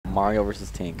Mario versus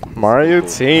Tink. Mario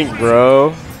Tink,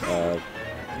 bro.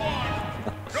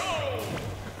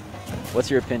 What's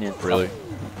your opinion? Really?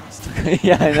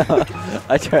 Yeah, I know.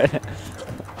 I tried.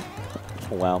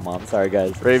 Wow, Mom. Sorry,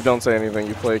 guys. Rave, don't say anything.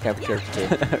 You play can't be character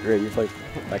too. Rave, you play.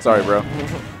 Sorry, bro.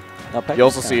 No, You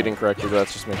also see it incorrectly, but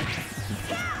that's just me.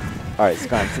 All right,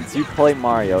 Scott, since you play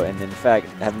Mario and in fact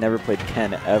have never played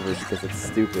Ken ever because it's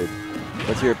stupid,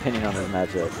 what's your opinion on this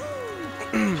matchup?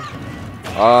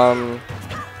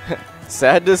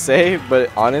 Sad to say,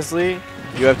 but honestly,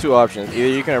 you have two options. Either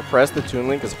you can press the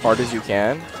Toonlink as hard as you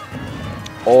can,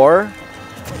 or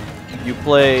you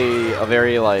play a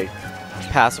very like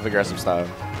passive-aggressive style.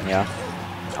 Yeah.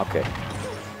 Okay.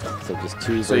 So just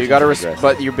two. So you gotta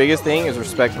but your biggest thing is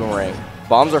respect boomerang.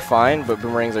 Bombs are fine, but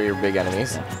boomerangs are your big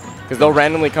enemies. Because they'll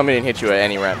randomly come in and hit you at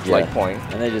any like point.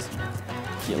 And they just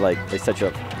they set you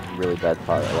up really bad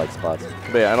spots.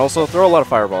 But yeah, and also throw a lot of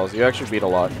fireballs. You actually beat a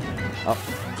lot. Oh,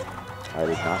 I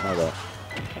did not know that.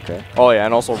 Okay. Oh yeah,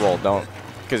 and also roll. Don't.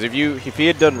 Because if he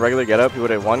had done regular get up, he would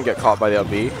have get caught by the up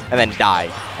B and then die.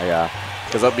 Oh, yeah.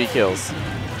 Because up B kills.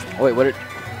 Oh, wait, would it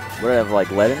have like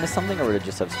led into something, or would it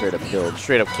just have straight up killed?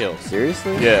 Straight up kills.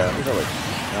 Seriously? Yeah. These are like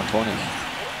 120.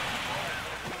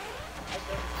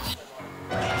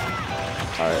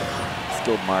 Alright.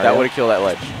 Skilled Mario. That would have killed that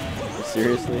ledge.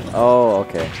 Seriously? Oh,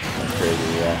 okay. That's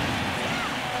crazy, yeah.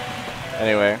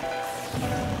 Anyway.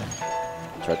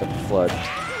 Tried to flood.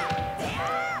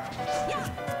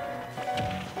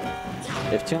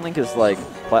 If Toonlink is like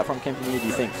platform camping you, do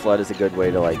you think flood is a good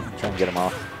way to like try and get him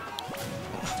off?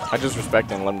 I just respect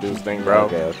him and let him do his thing, bro.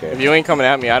 Okay, okay. If you ain't coming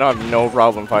at me, I don't have no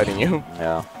problem fighting you.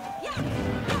 Yeah.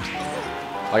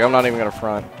 Like, I'm not even going to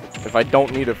front. If I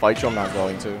don't need to fight you, I'm not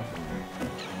going to.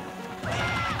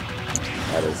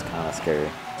 That is kind of scary.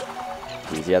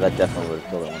 Jeez, yeah, that definitely would have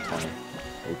killed at 120.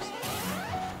 Oops.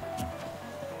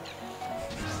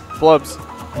 Flubs.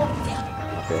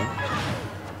 Okay.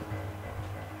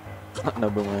 No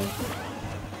boomerang.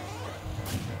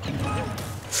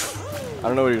 I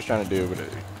don't know what he was trying to do, but it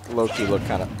low-key looked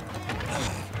kind of...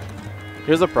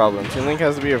 Here's the problem. Toonlink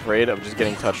has to be afraid of just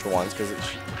getting touched once, because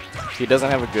he doesn't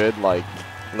have a good, like,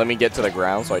 let me get to the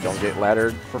ground so I don't get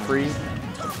laddered for free.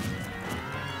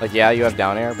 Like, yeah, you have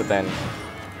down air, but then,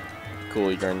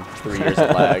 cool, you earn 3 years of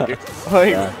lag.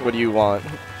 Like, yeah. What do you want?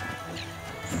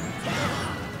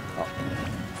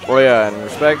 Oh, yeah, and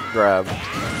respect grab.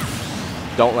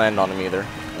 Don't land on him either.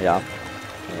 Yeah.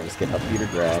 Just get up beat or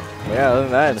grab. Yeah, other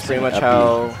than that, it's pretty much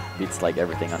how... Beats like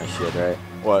everything on his shit, right?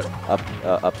 What?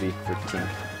 Up beat for Tink.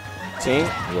 Tink?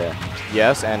 Yeah.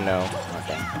 Yes and no.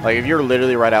 Okay. Like, if you're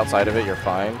literally right outside of it, you're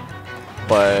fine.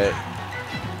 But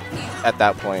at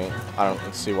that point, I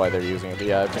don't see why they're using it. But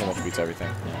yeah, it pretty much beats everything.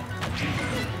 Yeah.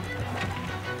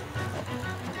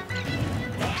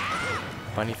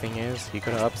 Funny thing is, he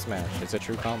could have up smashed. It's a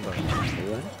true combo.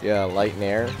 Really? Yeah, light and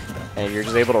air, and you're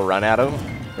just able to run at him.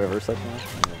 Reverse up now?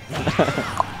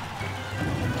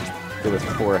 It was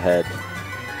forehead.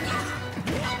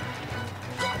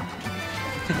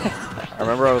 I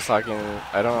remember I was talking,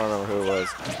 I don't remember who it was.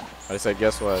 I said,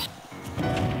 guess what?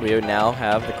 We now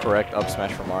have the correct up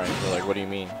smash for Mario. They're like, what do you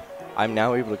mean? I'm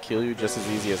now able to kill you just as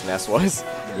easy as Ness was.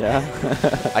 Yeah?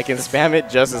 I can spam it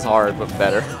just as hard, but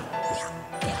better.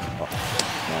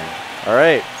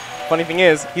 Alright. Funny thing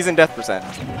is, he's in death percent.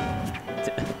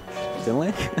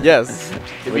 Toonlink? Yes.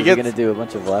 If he gonna do a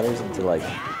bunch of ladders into like...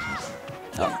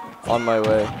 Oh. On my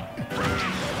way.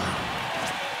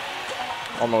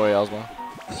 On my way, Ozma.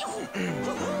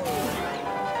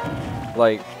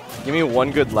 Like, give me one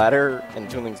good ladder and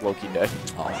Toonlink's low-key dead.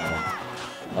 Oh, man.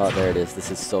 Oh, there it is. This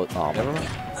is so... Oh, never mind.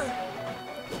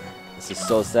 This is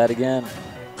so sad again.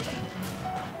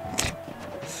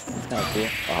 It's kind of cool.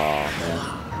 Oh,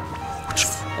 man.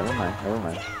 Never mind, never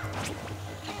mind.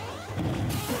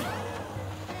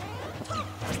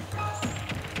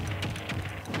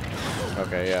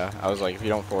 Okay, yeah. I was like, if you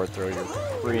don't forward throw, you're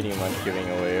pretty much giving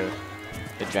away an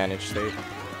advantage state.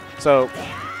 So,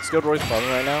 SkilledRoy's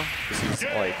problem right now is he's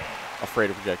like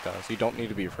afraid of projectiles. You don't need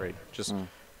to be afraid. Just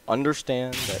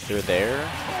understand that they're there,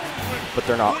 but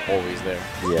they're not always there.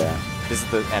 Yeah. This is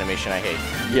the animation I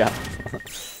hate. Yeah.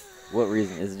 What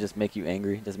reason? Does it just make you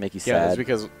angry? Does it make you sad? Yeah, it's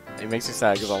because it makes you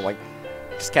sad because I'm like,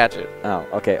 just catch it. Oh,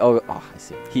 okay. Oh, I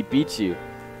see. He beats you,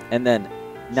 and then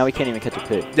now he can't even catch a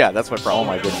pick. Yeah, that's my problem. Oh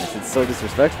my goodness, it's so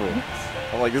disrespectful.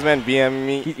 I'm like, this man BM'd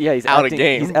me he's out acting, of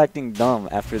game. He's acting dumb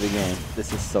after the game.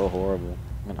 This is so horrible.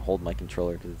 I'm going to hold my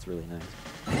controller because it's really nice.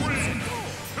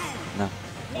 No.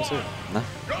 No.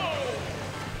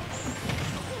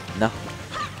 No.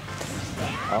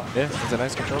 Oh, yeah, it's a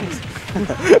nice controller.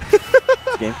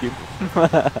 GameCube.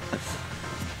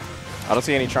 I don't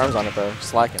see any charms on it though.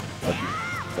 Slacking.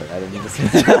 Sorry, I didn't mean to say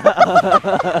that.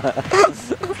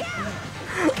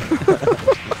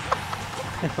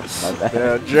 My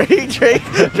bad.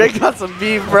 Yeah, Drake got some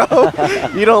beef, bro.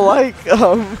 You don't like I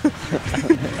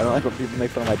don't like when people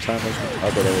make fun of my charmless.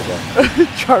 Okay, there we go.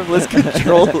 charmless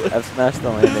control. I've smashed the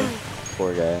landing.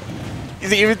 Poor guy. You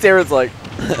see, even Terran's like,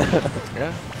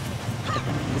 yeah.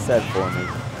 He said for me.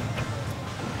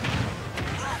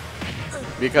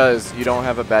 Because you don't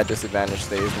have a bad disadvantage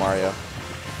stage, Mario.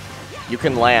 You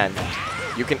can land.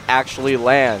 You can actually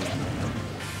land.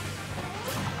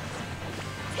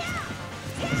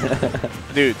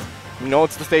 Dude, you know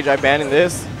what's the stage I banned in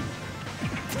this?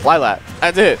 Flylat.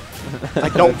 That's it. I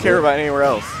don't care about anywhere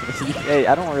else. Hey,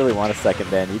 I don't really want a second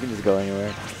ban. You can just go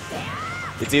anywhere.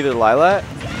 It's either Lilat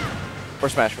or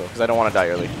Smashville, because I don't want to die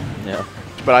early. Yeah.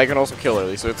 But I can also kill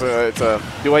early, so it's a.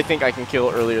 Do I think I can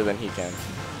kill earlier than he can?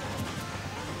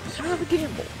 It's kind of a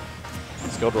gamble.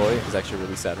 SkilledRoy is actually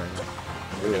really sad right now.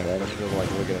 Really, like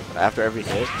look at him. After every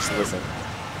hit, just listen.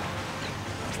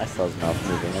 I saw his mouth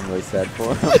moving. I'm really sad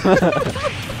for him.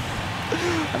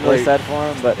 I'm really sad for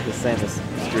him, but his Samus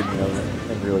screwed me over.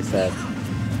 I'm really sad.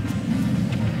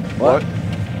 What?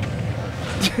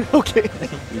 Okay.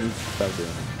 You need to stop doing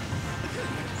it.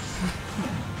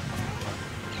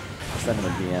 Send him a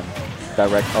DM.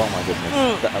 Direct. Oh my goodness.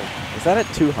 Is that at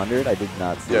 200? I did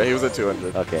not see. Yeah, it. he was at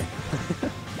 200. Okay.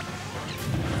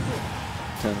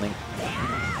 Toonlink,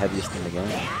 heaviest in the game.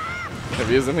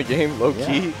 Heaviest in the game, low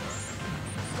key. Yeah.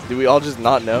 Do we all just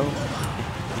not know?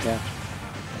 Yeah.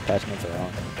 Attachments are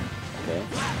wrong. Okay.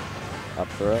 Up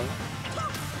throw.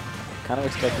 Kind of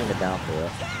expecting a down throw.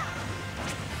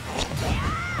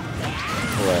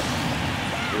 What?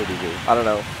 What did he do? I don't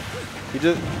know. He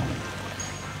just.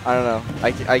 I don't know.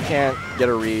 I can't get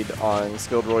a read on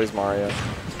SkilledRoy's Mario.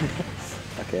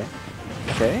 Okay.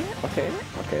 Okay. Okay.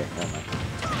 Okay. Never mind.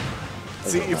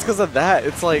 See, it's because of that.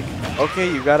 It's like, okay,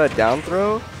 you got a down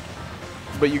throw,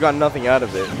 but you got nothing out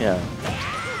of it. Yeah.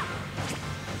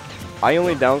 I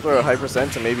only down throw a high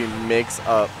percent to maybe mix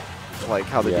up like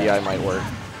how the DI might work.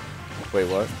 Wait,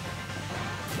 what?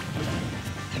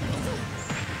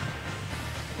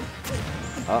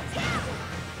 Oh.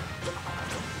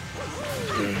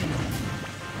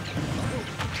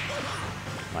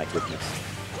 My goodness.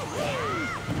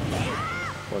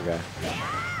 Poor guy.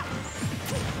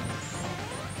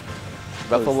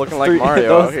 Bethel looking like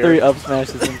Mario out here. 3 up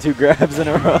smashes and 2 grabs in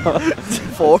a row.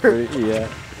 4? Yeah.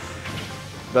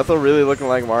 Bethel really looking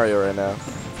like Mario right now.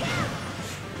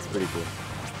 It's pretty cool.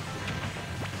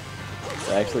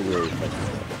 I actually really like this.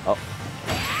 Oh.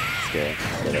 Scary.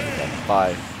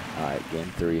 5. Alright,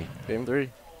 game 3. Game 3.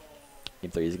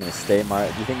 Game 3. Is he going to stay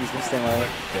Mario? Do you think he's going to stay Mario?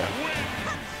 Yeah.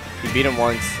 He beat him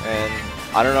once, and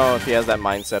I don't know if he has that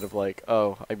mindset of like,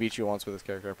 oh, I beat you once with this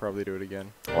character, I'll probably do it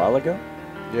again. A while ago?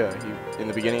 Yeah, he in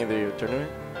the beginning of the tournament.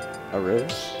 Oh, really?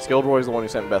 SkilledRoy is the one who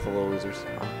sent Bethel the losers.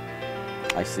 Oh.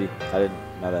 I see. I didn't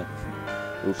know that.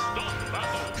 Oops.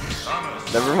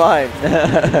 Never mind.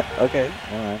 Okay,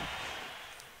 alright.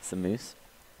 Samus.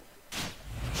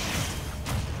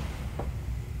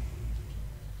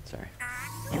 Sorry.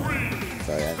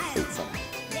 Sorry, I ate something.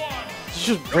 Did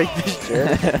you just break this chair?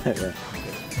 Yeah.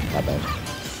 My bad.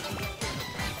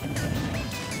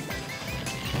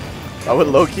 I would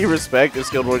low-key respect if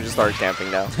SkilledRoy just started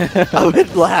camping now. I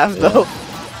would laugh though.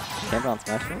 Camp on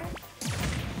Smash Bros?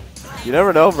 You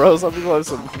never know, bro. Some people have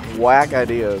some whack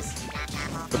ideas,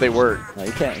 but they work. No,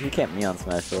 he can't me on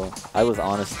Smash Bros. I was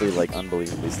honestly like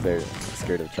unbelievably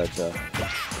scared of Cha-Cha.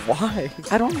 Why?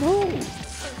 I don't know.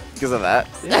 Because of that?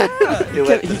 Yeah.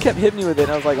 he kept hitting me with it,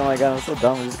 and I was like, oh my god, I'm so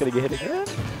dumb. I'm just gonna get hit again.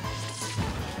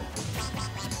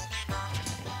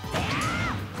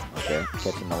 Okay,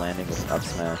 catching the landing with up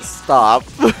smash. Stop.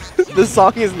 The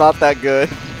song is not that good.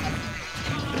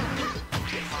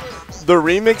 The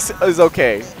remix is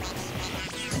okay.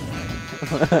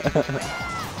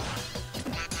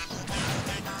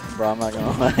 Bro, I'm not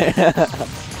gonna lie.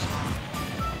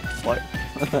 What?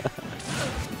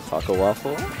 Taco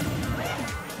waffle?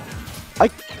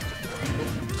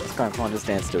 Come on, just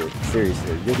dance to it.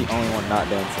 Seriously, you're the only one not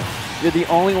dancing. You're the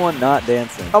only one not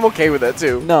dancing. I'm okay with that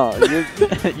too. No,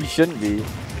 you shouldn't be.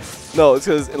 No, it's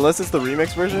because unless it's the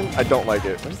remix version, I don't like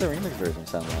it. What does the remix version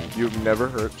sound like? You've never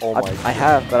heard? Oh my god. I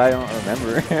have, but I don't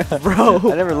remember.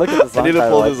 Bro. I never looked at the song. I need to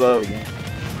pull this up.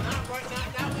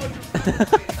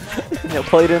 Yeah,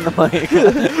 play it in the mic.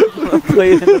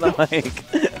 Play it into the mic.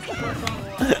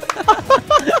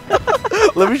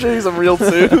 Let me show you some real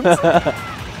tunes.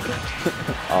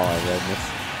 Oh my goodness.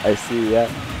 I see, yeah.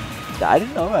 I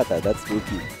didn't know about that. That's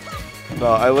spooky. No,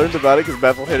 I learned about it because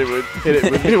Bethel hit it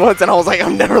with me once, and I was like,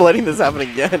 I'm never letting this happen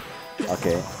again.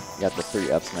 Okay, got the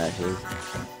 3 up smashes.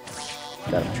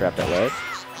 Got him trapped at ledge.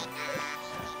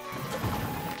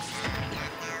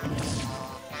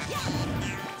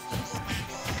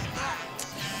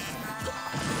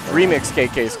 Remix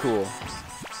KK is cool.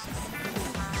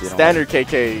 Standard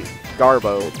KK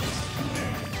Garbo.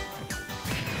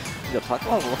 Yo,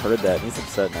 Takala heard that. He's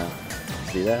upset now.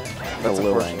 See that? That's a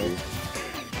little angry.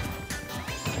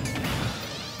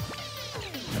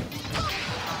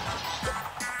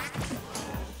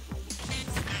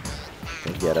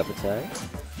 Get up attack.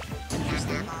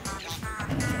 Interesting.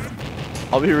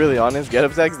 I'll be really honest, get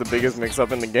up attack is the biggest mix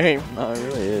up in the game. No, it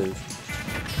really is.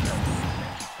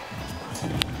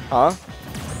 Huh?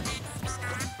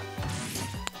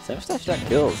 Samus dash attack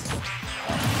kills.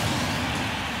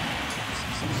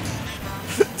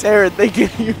 Taryn, they can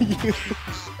hear you.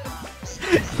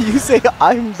 You say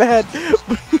I'm bad.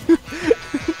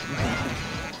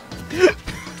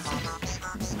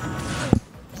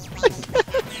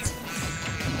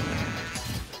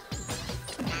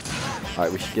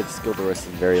 Alright, we should give SkilledRoy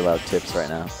some very loud tips right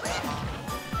now.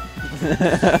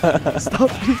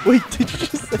 Stop. Wait, did you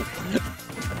just say?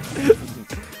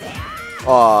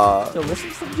 Aw. Yo, listen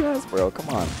to some jazz, bro. Come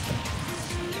on.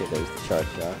 Okay, there's the charge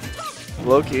shot.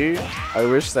 Low-key, I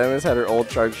wish Samus had her old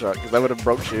charge shot, because that would have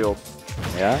broke shield.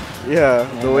 Yeah? Yeah,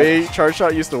 the way charge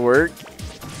shot used to work,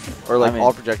 or like I mean,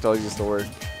 all projectiles used to work.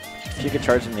 If you could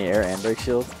charge in the air and break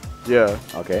shield? Yeah.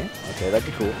 Okay, that'd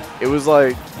be cool. It was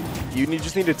like,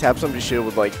 just need to tap somebody's shield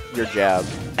with like your jab,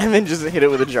 and then just hit it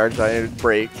with a charge shot and it would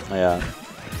break. Oh, yeah.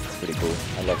 It's pretty cool.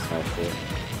 I love Smash 4.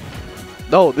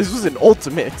 No, this was an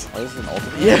ultimate. Oh, this is an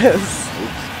ultimate? Yes.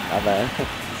 Oops, my bad.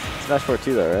 Smash 4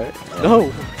 too though, right? Yeah.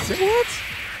 No. What?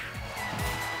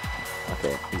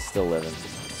 Okay, he's still living.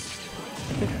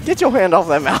 Get your hand off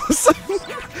that mouse.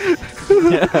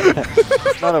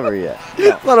 It's not over yet.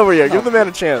 No. Not over yet. Give the man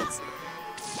a chance.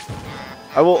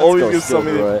 I will always give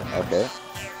somebody. Okay.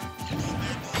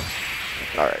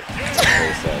 Alright.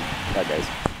 Very sad. Bye, guys.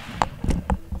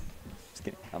 Just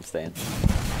kidding. I'm staying.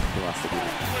 He wants to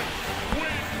be.